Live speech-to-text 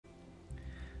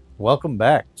Welcome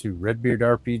back to Redbeard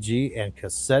RPG and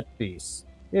Cassette Beasts.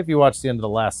 If you watched the end of the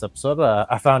last episode,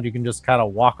 I found you can just kind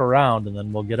of walk around and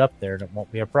then we'll get up there and it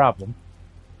won't be a problem.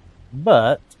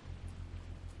 But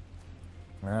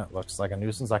that looks like a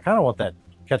nuisance. I kind of want that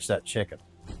catch that chicken.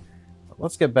 But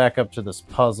let's get back up to this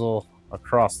puzzle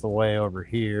across the way over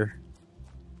here.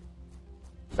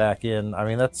 Back in. I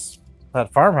mean,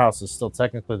 that farmhouse is still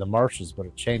technically the marshes, but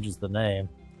it changes the name.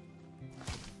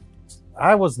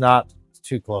 I was not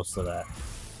too close to that.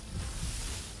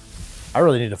 I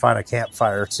really need to find a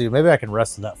campfire too. Maybe I can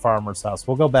rest in that farmer's house.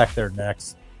 We'll go back there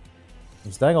next.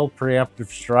 These dang old preemptive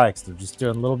strikes, they're just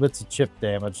doing little bits of chip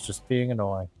damage, just being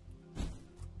annoying.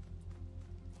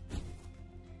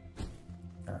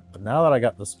 Right, but now that I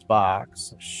got this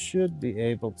box, I should be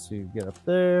able to get up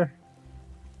there.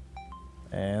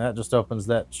 And that just opens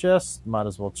that chest. Might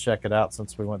as well check it out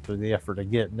since we went through the effort of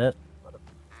getting it.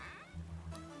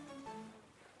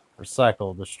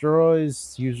 Recycle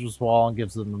destroys user's wall and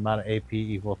gives them the amount of AP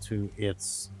equal to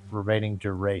its remaining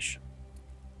duration.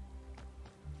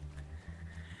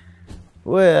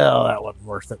 Well, that wasn't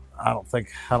worth it. I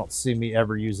don't see me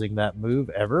ever using that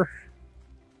move ever.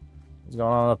 What's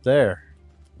going on up there?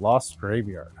 Lost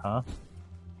graveyard, huh?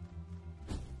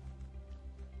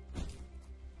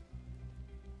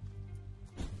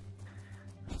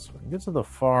 So we can get to the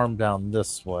farm down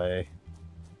this way.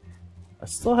 I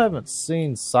still haven't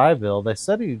seen Sybil. They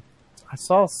said I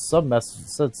saw some message that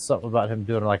said something about him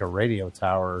doing like a radio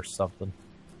tower or something.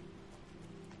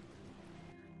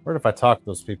 What if I talk to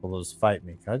those people that just fight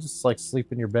me? Can I just like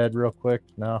sleep in your bed real quick?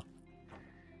 No?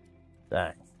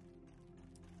 Dang.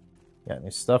 Got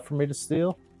any stuff for me to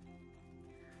steal?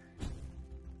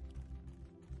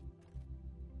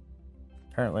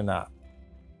 Apparently not.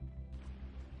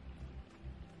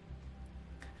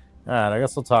 Alright, I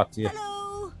guess I'll talk to you.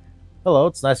 Hello,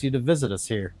 it's nice of you to visit us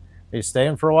here. Are you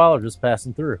staying for a while or just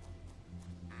passing through?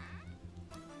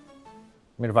 I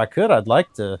mean, if I could, I'd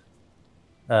like to,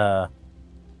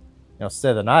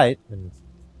 stay the night and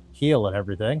heal and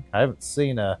everything. I haven't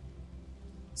seen a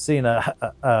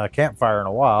campfire in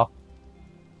a while.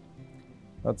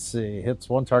 Let's see. Hits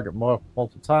one target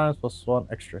multiple times, plus one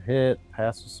extra hit.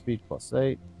 Passive speed plus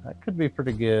 8. That could be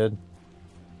pretty good.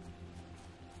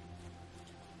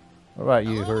 What about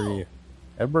you? Who are you?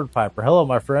 Edward Piper. Hello,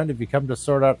 my friend. Have you come to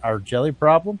sort out our jelly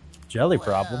problem? Jelly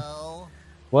problem?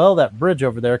 Well, that bridge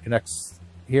over there connects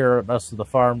here at most of the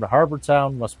farm to Harbor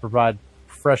Town. Must provide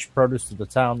fresh produce to the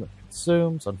town that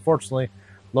consumes. Unfortunately,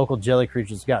 local jelly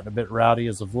creatures have gotten a bit rowdy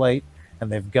as of late,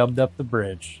 and they've gummed up the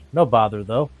bridge. No bother,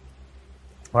 though.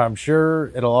 I'm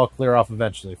sure it'll all clear off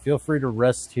eventually. Feel free to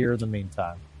rest here in the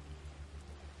meantime.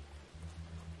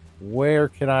 Where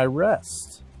can I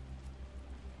rest?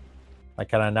 Like,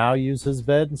 can I now use his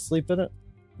bed and sleep in it?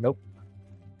 Nope.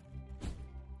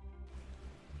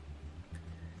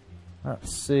 Not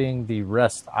seeing the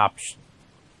rest option.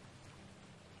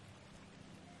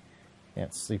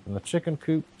 Can't sleep in the chicken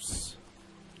coops.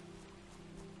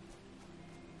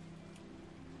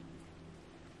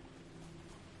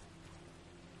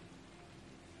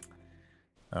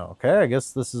 Okay, I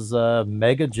guess this is a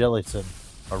Mega Gelatin,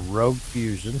 a rogue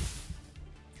fusion.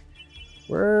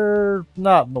 We're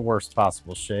not in the worst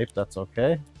possible shape. That's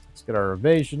okay. Let's get our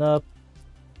evasion up.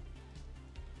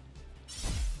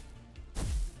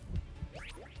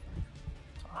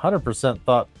 "100%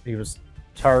 thought he was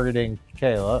targeting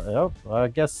Kayla." Oh, well, I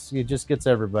guess he just gets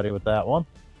everybody with that one.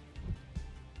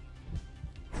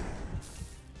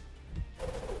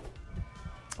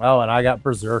 Oh, and I got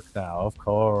Berserk now, of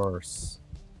course.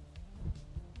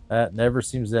 That never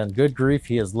seems to end. Good grief,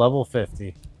 he is level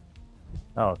 50.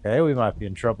 Okay, we might be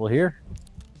in trouble here.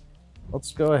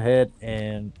 Let's go ahead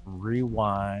and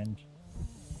rewind.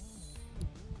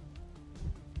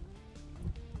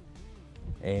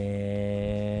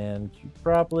 And you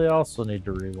probably also need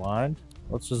to rewind.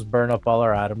 Let's just burn up all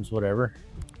our items, whatever.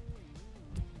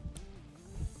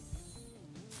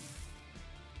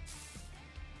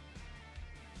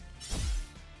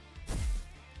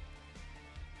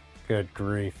 Good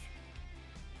grief.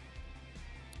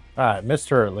 Alright, missed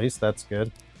her at least. That's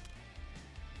good.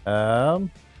 Yeah,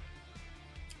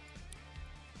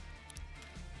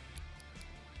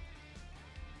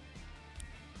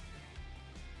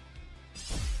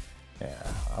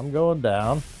 I'm going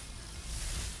down.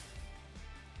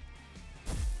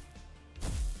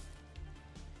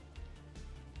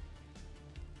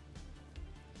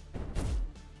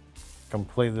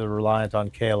 Completely reliant on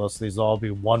Kayla, so these all be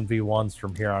 1v1s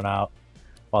from here on out,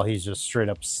 while he's just straight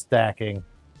up stacking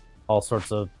all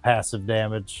sorts of passive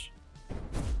damage.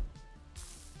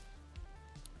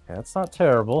 Okay, that's not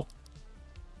terrible.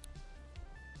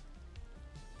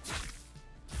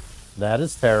 That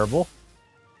is terrible.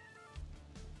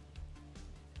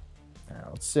 Now,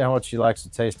 let's see how much he likes the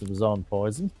taste of his own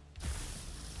poison.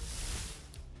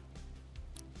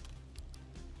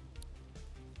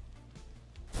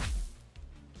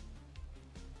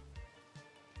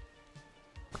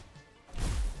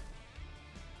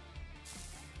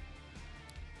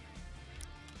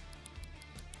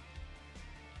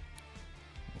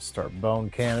 Start bone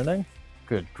cannoning.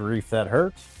 Good grief, that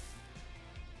hurt.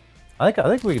 I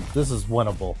think this is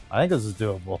winnable. I think this is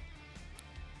doable.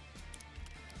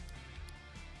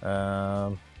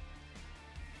 I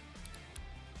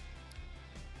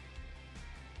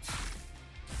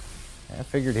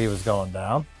figured he was going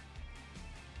down.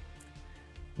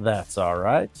 That's all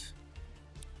right.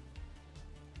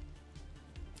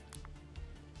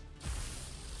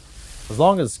 As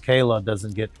long as Kayla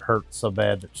doesn't get hurt so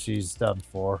bad that she's done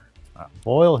for.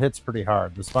 Boyle hits pretty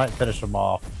hard. This might finish him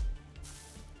off.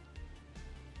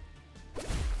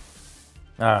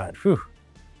 Alright, whew.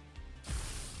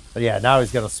 But yeah, now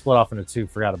he's going to split off into two.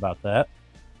 Forgot about that.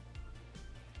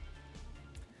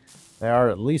 They are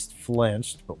at least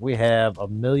flinched, but we have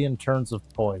 1,000,000 turns of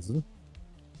poison.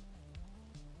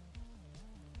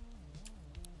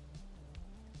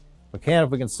 If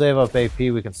we can save up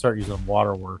AP, we can start using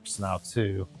Waterworks now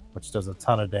too, which does a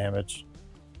ton of damage.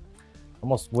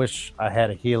 Almost wish I had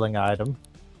a healing item.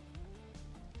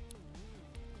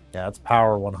 Yeah, it's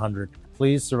power 100.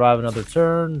 Please survive another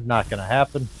turn. Not going to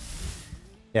happen.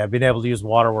 Yeah, being able to use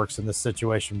Waterworks in this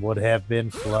situation would have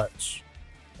been clutch.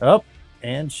 Oh,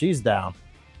 and she's down.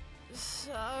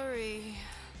 Sorry.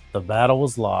 The battle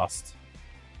was lost.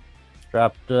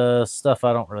 Dropped stuff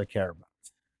I don't really care about.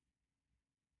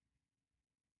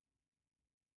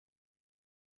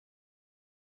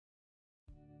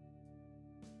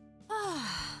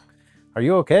 Are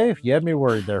you okay? You had me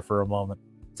worried there for a moment.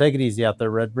 Take it easy out there,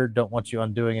 Redbeard. Don't want you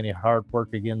undoing any hard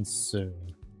work again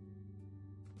soon.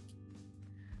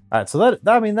 Alright, so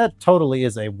that totally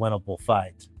is a winnable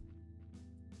fight.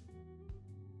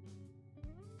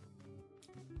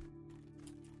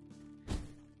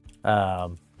 I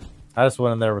just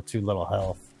went in there with too little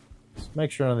health. Just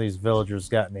make sure none of these villagers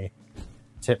got any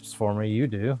tips for me. You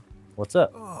do. What's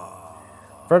up?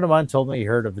 A friend of mine told me he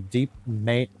heard of a deep,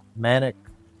 manic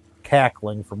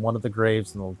cackling from one of the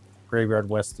graves in the graveyard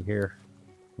west of here.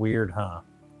 Weird, huh?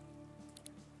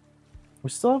 We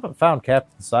still haven't found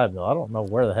Captain Sideville. I don't know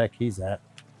where the heck he's at.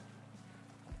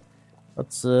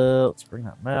 Let's bring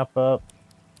that map up.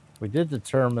 We did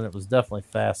determine it was definitely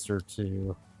faster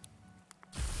to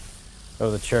go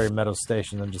to the Cherry Meadow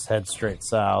Station than just head straight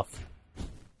south.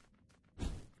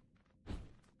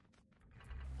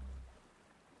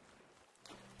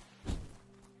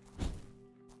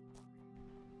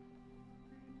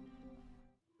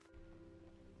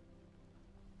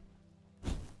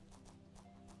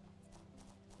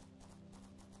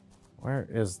 Where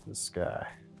is this guy?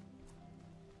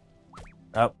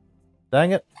 Oh,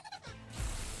 dang it.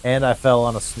 And I fell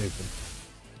on a snooping.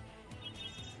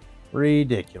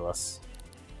 Ridiculous.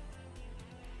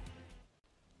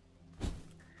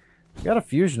 We got a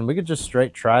fusion. We could just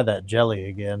straight try that jelly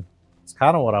again. It's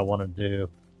kind of what I want to do.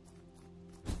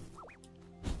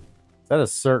 That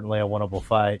is certainly a winnable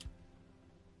fight.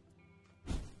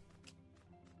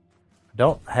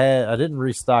 I didn't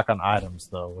restock on items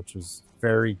though, which was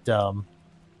very dumb.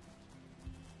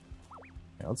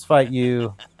 Okay, let's fight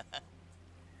you.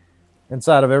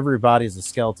 Inside of everybody is a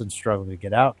skeleton struggling to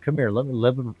get out. Come here, let me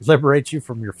liberate you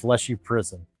from your fleshy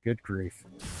prison. Good grief.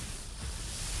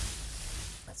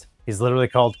 He's literally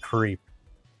called Creep.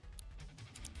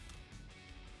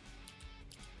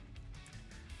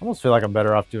 I almost feel like I'm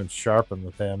better off doing Sharpen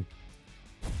with him.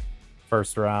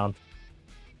 First round.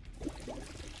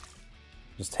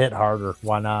 Just hit harder.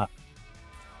 Why not?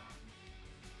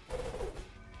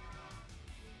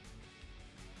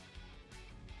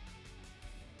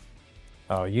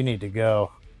 Oh, you need to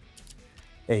go.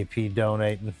 AP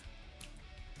donating.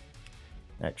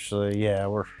 Actually, yeah,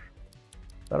 we're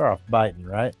better off biting,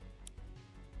 right?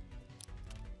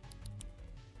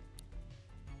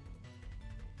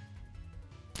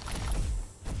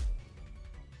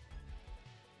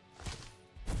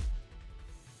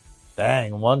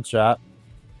 Dang, one shot.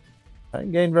 I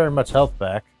didn't gain very much health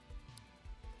back.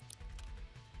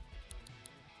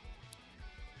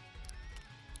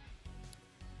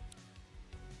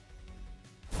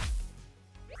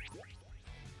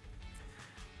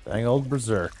 Dang old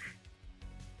Berserk.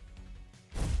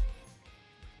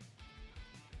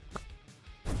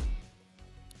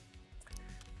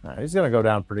 Alright, he's going to go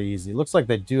down pretty easy. Looks like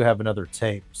they do have another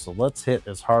tape, so let's hit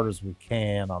as hard as we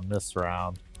can on this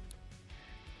round.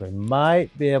 We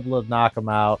might be able to knock him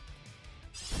out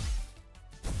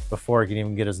before he can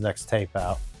even get his next tape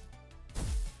out.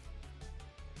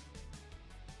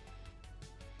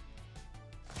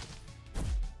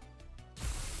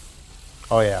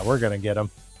 Oh yeah, we're gonna get him.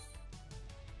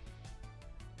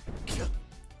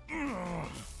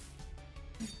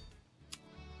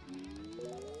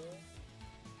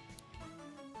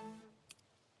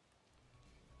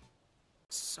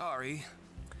 Sorry.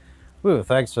 Ooh,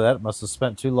 thanks for that. It must have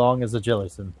spent too long as a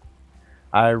Jellison.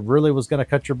 I really was gonna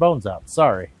cut your bones out.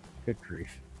 Sorry. Good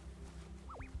grief.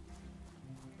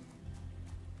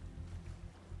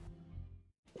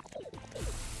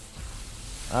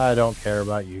 I don't care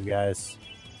about you guys.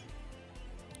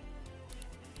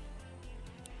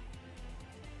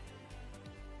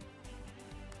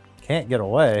 Can't get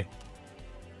away.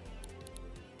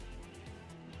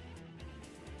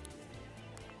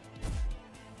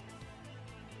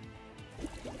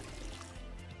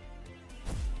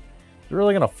 You're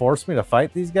really gonna force me to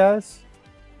fight these guys?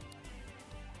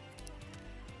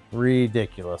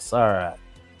 Ridiculous. Alright.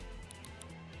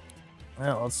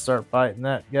 Well, let's start fighting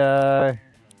that guy.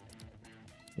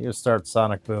 You start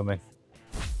sonic booming.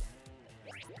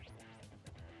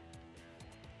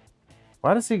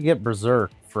 Why does he get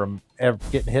berserk from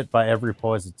getting hit by every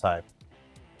poison type?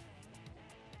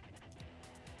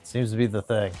 Seems to be the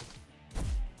thing.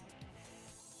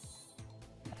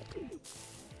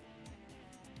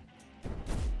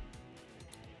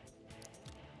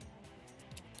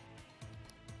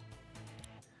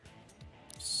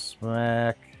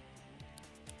 Smack.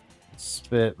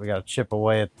 Spit. We gotta chip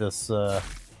away at this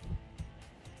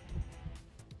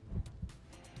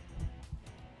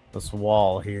this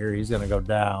wall here. He's gonna go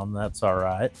down. That's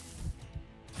alright.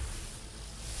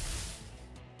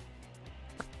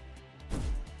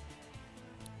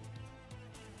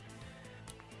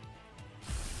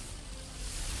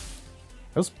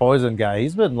 This poison guy,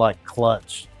 he's been like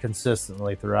clutch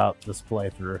consistently throughout this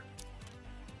playthrough.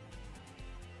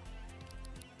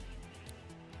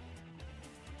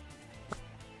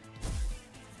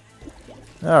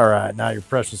 Alright, now your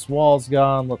precious wall's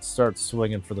gone. Let's start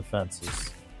swinging for the fences.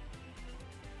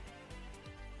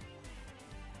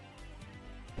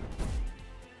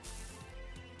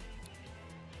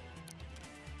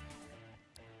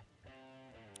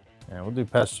 Yeah, we'll do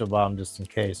Pestilential Bomb just in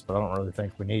case, but I don't really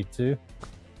think we need to.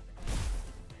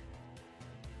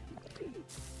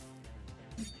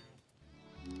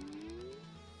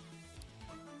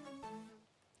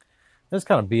 This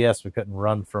kind of BS we couldn't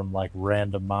run from like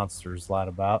random monsters lying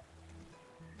about.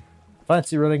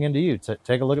 Fancy running into you.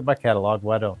 Take a look at my catalog,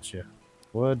 why don't you?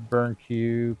 Wood, Burn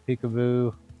Q,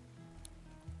 Peekaboo,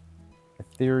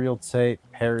 Ethereal Tape,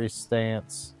 Parry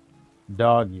Stance,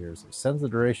 Dog Ears. Extends the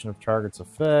duration of target's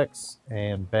effects,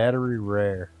 and Battery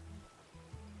Rare.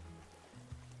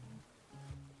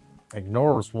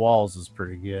 Ignores walls is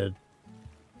pretty good.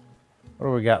 What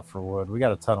do we got for wood? We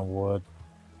got a ton of wood.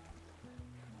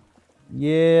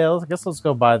 Yeah, I guess let's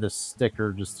go buy this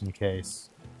sticker just in case.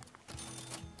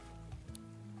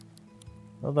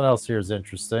 Nothing else here is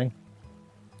interesting.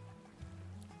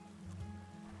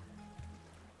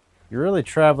 You're really a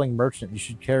traveling merchant. You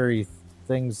should carry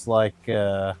things like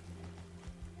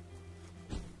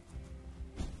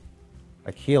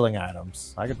healing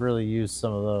items. I could really use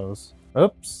some of those.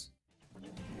 Oops.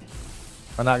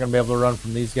 I'm not going to be able to run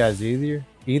from these guys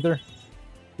either.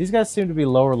 These guys seem to be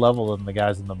lower level than the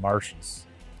guys in the marshes.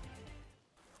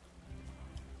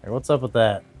 Hey, what's up with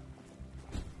that?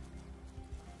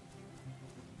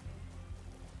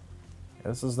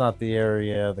 This is not the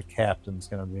area the captain's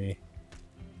gonna be.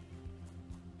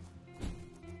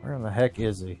 Where in the heck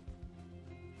is he?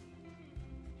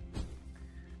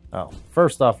 Oh,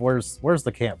 first off, where's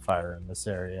the campfire in this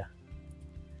area?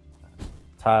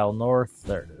 Tile north,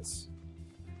 there it is.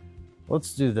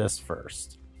 Let's do this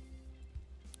first.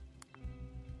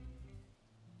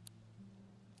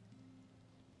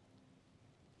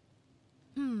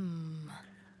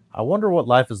 I wonder what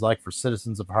life is like for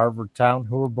citizens of Harvard Town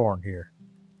who were born here.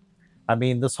 I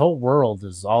mean, this whole world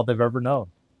is all they've ever known.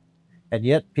 And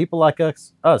yet, people like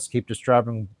us keep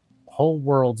describing whole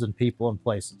worlds and people and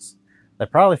places. They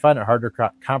probably find it hard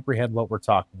to comprehend what we're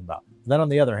talking about. Then on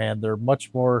the other hand, they're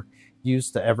much more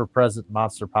used to ever-present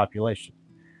monster population.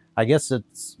 I guess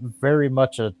it's very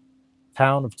much a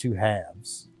town of two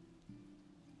halves.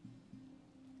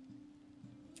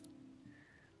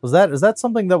 Is that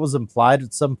something that was implied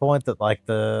at some point, that like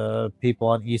the people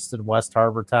on East and West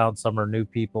Harbor Town, some are new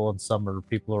people and some are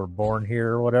people who were born here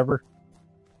or whatever?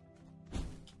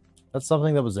 That's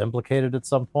something that was implicated at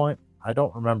some point? I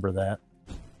don't remember that.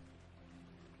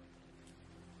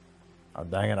 Oh,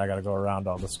 dang it, I gotta go around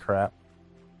all this crap.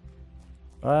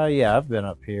 Yeah, I've been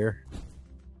up here.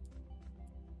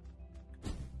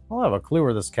 I don't have a clue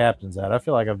where this captain's at. I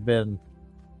feel like I've been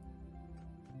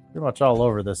pretty much all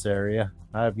over this area.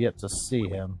 I have yet to see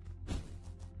him.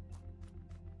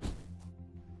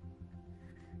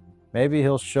 Maybe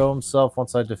he'll show himself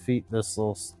once I defeat this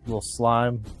little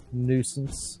slime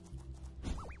nuisance.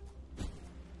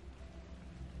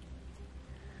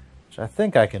 Which I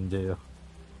think I can do.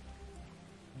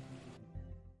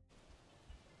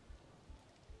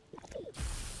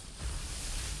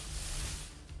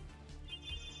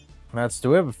 Do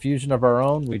we have a fusion of our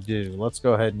own? We do. Let's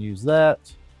go ahead and use that.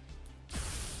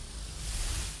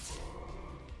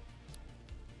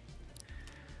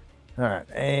 Alright,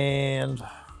 and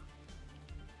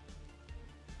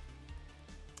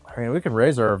I mean, we can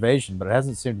raise our evasion, but it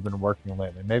hasn't seemed to have been working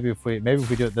lately. Maybe if we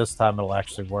do it this time, it'll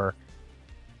actually work.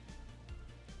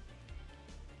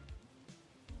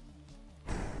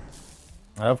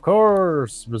 Of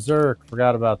course, Berserk.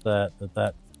 Forgot about that.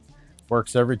 That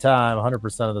works every time,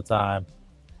 100% of the time.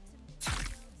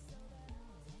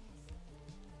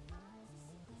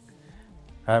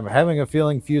 I'm having a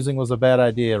feeling fusing was a bad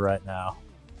idea right now.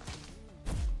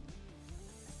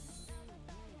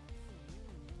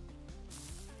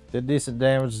 Did decent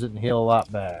damage, didn't heal a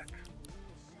lot back.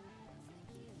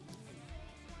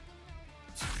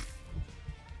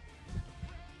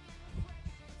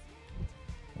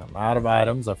 I'm out of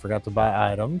items. I forgot to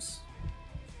buy items.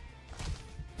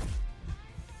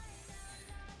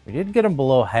 We did get them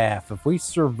below half. If we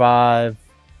survive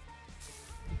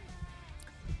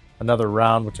another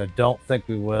round, which I don't think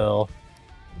we will.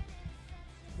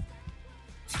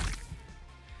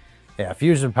 Yeah,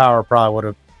 fusion power probably would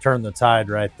have turned the tide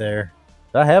right there.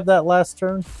 Did I have that last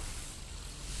turn?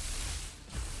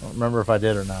 I don't remember if I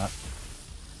did or not.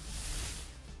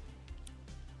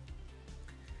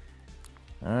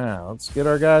 Alright, let's get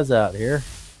our guys out here.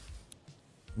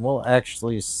 We'll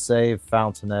actually save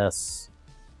Fountainess.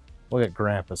 We'll get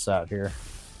Grampus out here.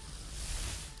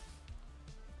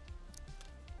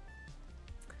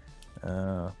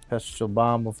 Pestilential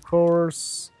Bomb, of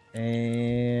course.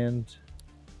 And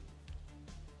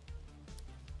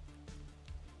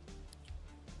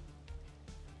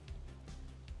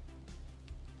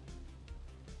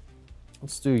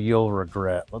let's do You'll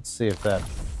Regret. Let's see if that...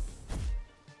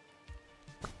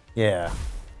 Yeah,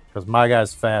 because my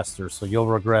guy's faster, so You'll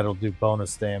Regret will do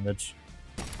bonus damage.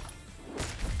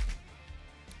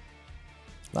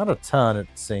 Not a ton, it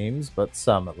seems, but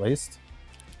some at least.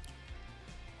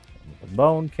 The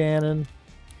Bone Cannon.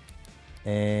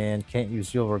 And can't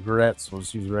use You'll Regret, so we'll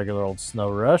just use regular old Snow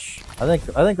Rush. I think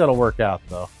that'll work out,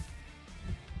 though.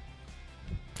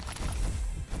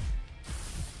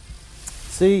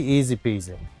 See? Easy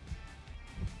peasy.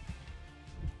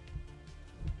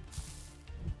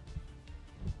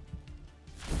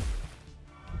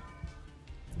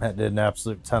 That did an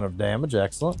absolute ton of damage.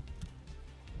 Excellent.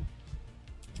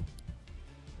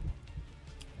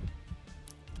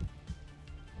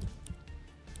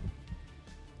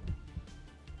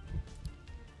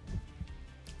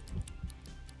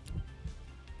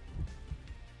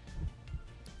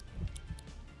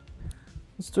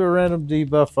 Let's do a random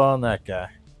debuff on that guy.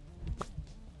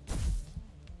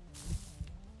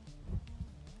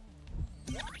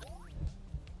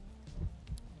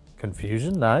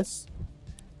 Confusion, nice.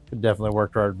 Could definitely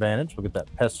work to our advantage. We'll get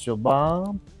that Pestilential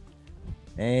Bomb.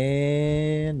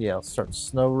 And yeah, I'll start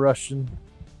Snow Rushing.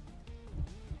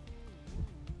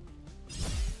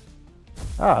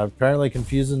 Ah, apparently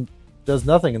Confusion does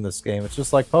nothing in this game. It's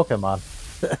just like Pokemon.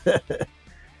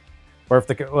 Or if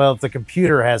the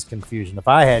computer has Confusion. If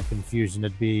I had Confusion,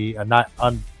 it'd be a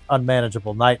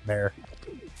unmanageable nightmare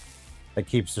that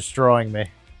keeps destroying me.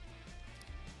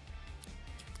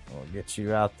 We'll get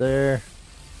you out there.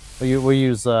 We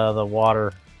use the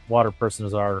water person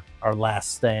as our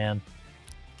last stand.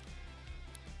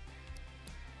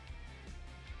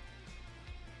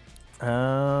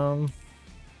 I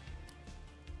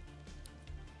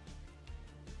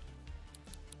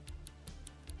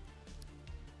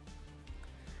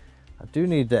do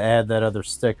need to add that other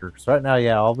sticker, because right now,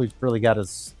 yeah, all we've really got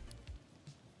is...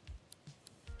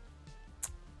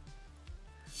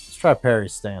 Let's try Parry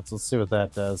Stance. Let's see what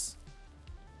that does.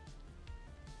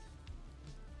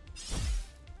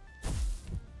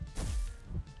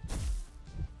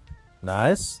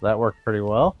 Nice. That worked pretty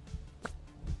well.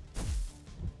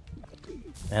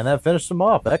 And that finished him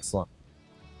off. Excellent.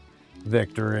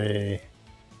 Victory.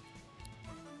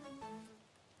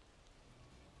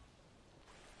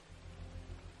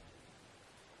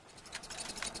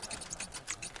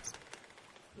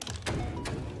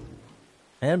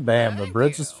 And bam, the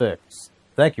bridge is fixed.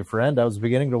 Thank you, friend. I was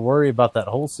beginning to worry about that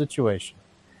whole situation.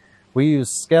 We use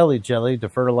scaly jelly to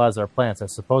fertilize our plants. I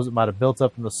suppose it might have built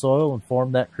up in the soil and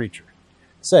formed that creature.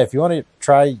 Say, if you want to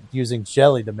try using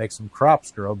jelly to make some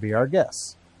crops grow, be our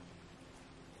guest.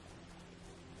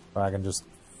 I can just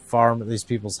farm at these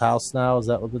people's house now. Is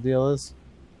that what the deal is?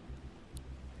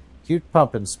 Cute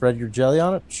pumpkin. Spread your jelly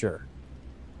on it? Sure.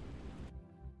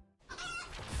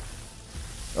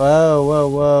 Whoa, whoa,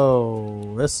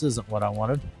 whoa. This isn't what I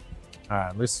wanted.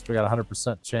 Alright, at least we got a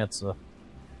 100% chance of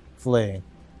fleeing.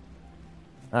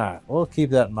 Alright, we'll keep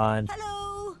that in mind.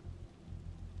 Hello.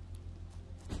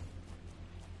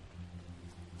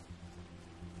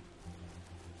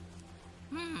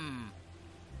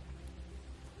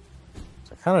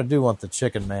 So I kind of do want the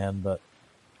chicken man, but...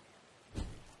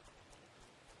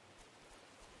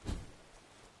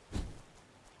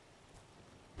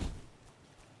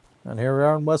 And here we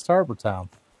are in West Harbor Town.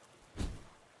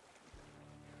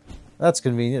 That's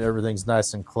convenient. Everything's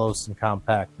nice and close and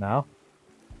compact now.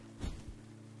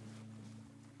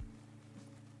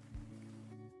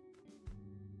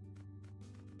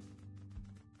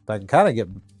 I can kind of get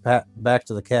back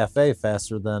to the cafe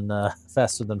faster than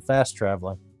fast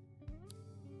traveling.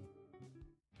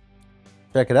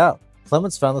 Check it out.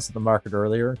 Clemens found this at the market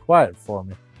earlier and quieted for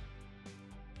me.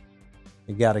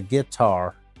 You got a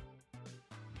guitar.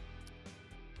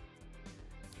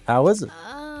 How is it?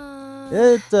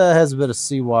 It has a bit of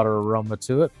seawater aroma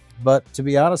to it, but to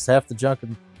be honest, so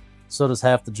does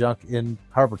half the junk in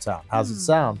Harbor Town. How's it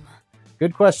sound?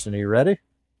 Good question. Are you ready?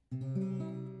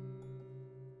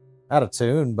 Out of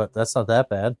tune, but that's not that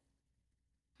bad.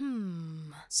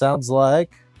 Sounds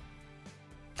like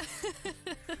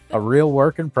a real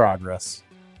work in progress.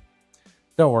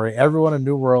 Don't worry, everyone in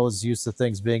New World is used to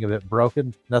things being a bit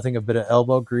broken. Nothing a bit of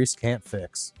elbow grease can't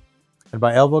fix. And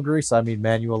by elbow grease, I mean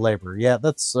manual labor. Yeah,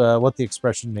 that's what the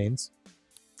expression means.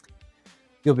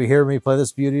 You'll be hearing me play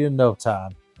this beauty in no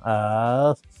time.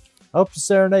 Hope you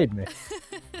serenade me.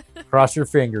 Cross your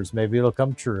fingers, maybe it'll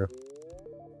come true.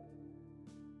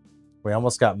 We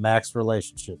almost got max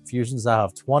relationship. Fusions now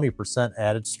have 20%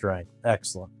 added strength.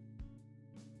 Excellent.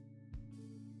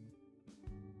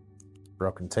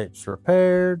 Broken tapes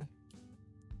repaired.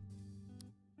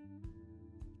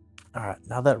 Alright,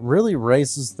 now that really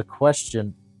raises the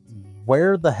question,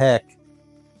 where the heck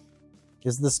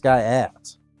is this guy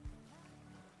at?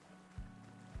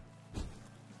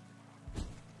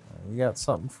 You got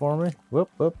something for me? Whoop,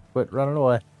 whoop, quit running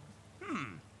away.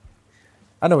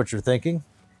 I know what you're thinking.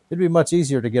 It'd be much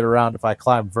easier to get around if I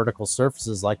climbed vertical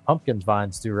surfaces like pumpkin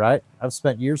vines do, right? I've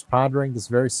spent years pondering this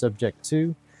very subject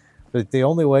too, but the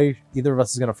only way either of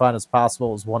us is going to find as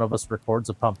possible is one of us records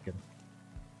a pumpkin.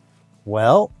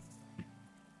 Well,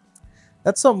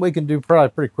 that's something we can do probably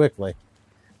pretty quickly.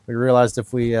 We realized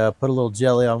if we put a little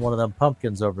jelly on one of them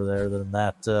pumpkins over there, then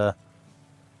that...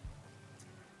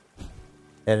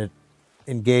 and it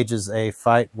engages a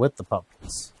fight with the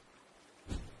pumpkins.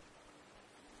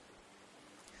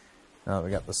 Now we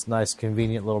got this nice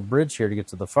convenient little bridge here to get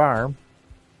to the farm.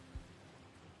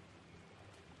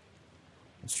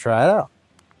 Let's try it out.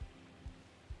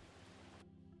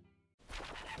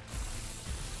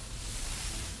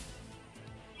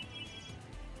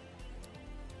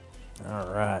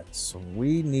 Alright, so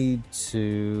we need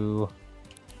to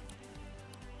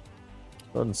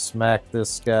go ahead and smack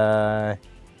this guy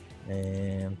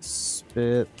and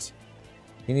spit.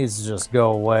 He needs to just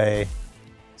go away.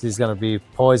 He's going to be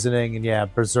poisoning and, yeah,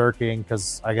 berserking,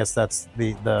 because I guess that's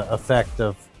the effect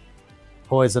of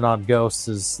poison on ghosts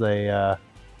is they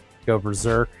go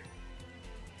berserk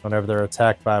whenever they're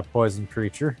attacked by a poison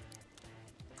creature.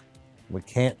 We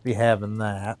can't be having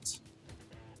that.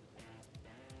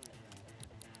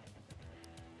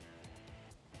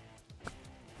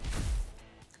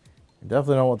 We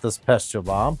definitely don't want this pestle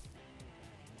bomb.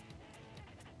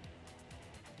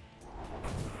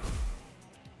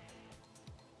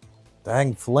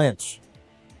 Dang flinch.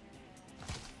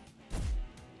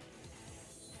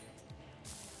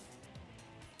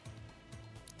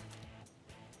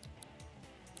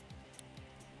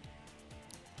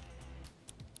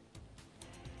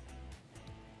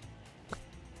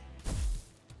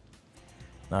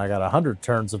 Now I got 100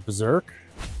 turns of berserk.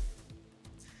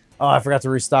 Oh, I forgot to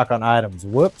restock on items.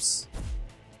 Whoops.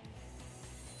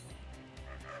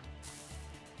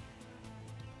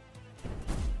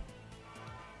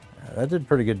 That did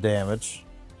pretty good damage.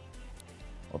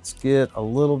 Let's get a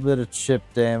little bit of chip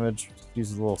damage.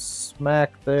 Use a little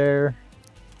smack there.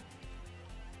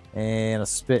 And a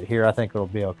spit here. I think it'll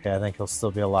be okay. I think he'll still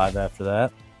be alive after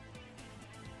that.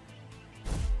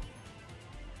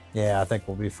 Yeah, I think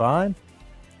we'll be fine.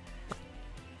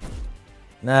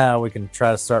 Now we can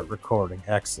try to start recording.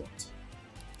 Excellent.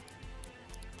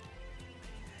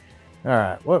 All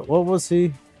right, what was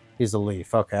he? He's a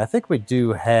leaf. Okay, I think we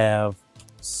do have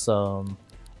some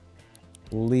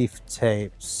leaf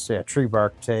tapes. Yeah, tree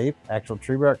bark tape. Actual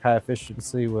tree bark, high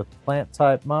efficiency with plant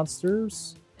type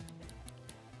monsters.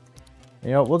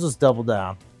 You know, we'll just double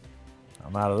down.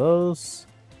 I'm out of those.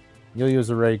 You'll use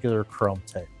a regular chrome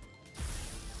tape.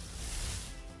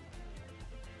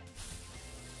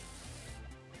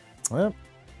 Well,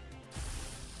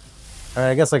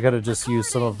 I guess I could have just used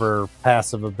some of her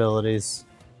passive abilities.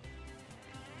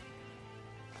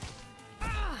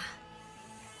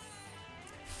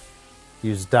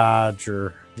 Use dodge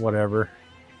or whatever.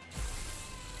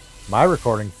 My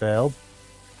recording failed.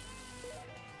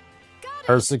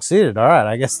 Hers succeeded. All right,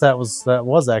 I guess that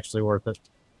was actually worth it.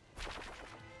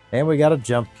 And we got a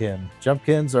jumpkin.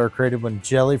 Jumpkins are created when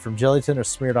jelly from gelatin are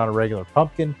smeared on a regular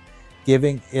pumpkin,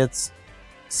 giving its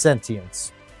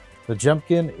sentience. The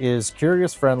jumpkin is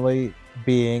curious, friendly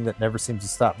being that never seems to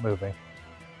stop moving.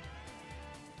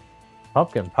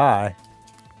 Pumpkin pie?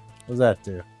 What does that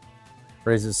do?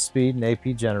 Raises speed and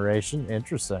AP generation.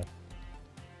 Interesting.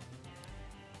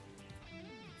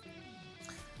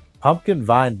 Pumpkin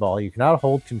vine ball. You cannot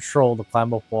hold control to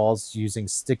climb up walls using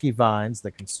sticky vines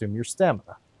that consume your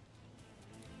stamina.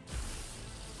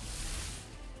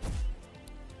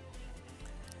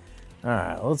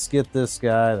 Alright, let's get this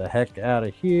guy the heck out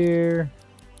of here.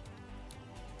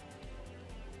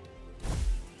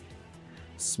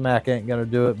 Smack ain't gonna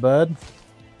do it, bud.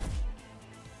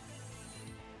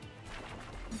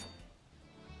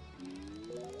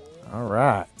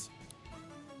 Alright.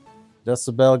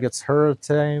 Decibel gets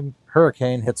Hurricane,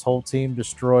 hits whole team,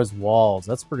 destroys walls.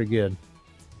 That's pretty good.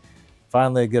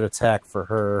 Finally a good attack for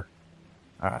her.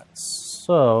 Alright,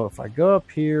 so if I go up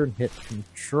here and hit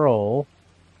control...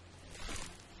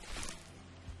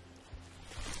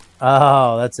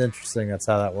 Oh, that's interesting. That's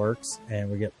how that works. And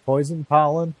we get poison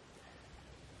pollen,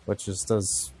 which just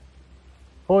does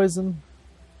poison.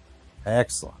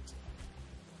 Excellent.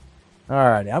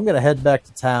 Alrighty, I'm going to head back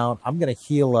to town. I'm going to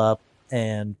heal up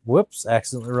and, whoops,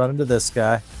 accidentally run into this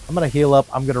guy. I'm going to heal up.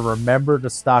 I'm going to remember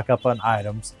to stock up on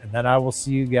items, and then I will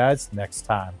see you guys next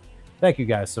time. Thank you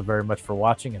guys so very much for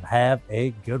watching, and have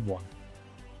a good one.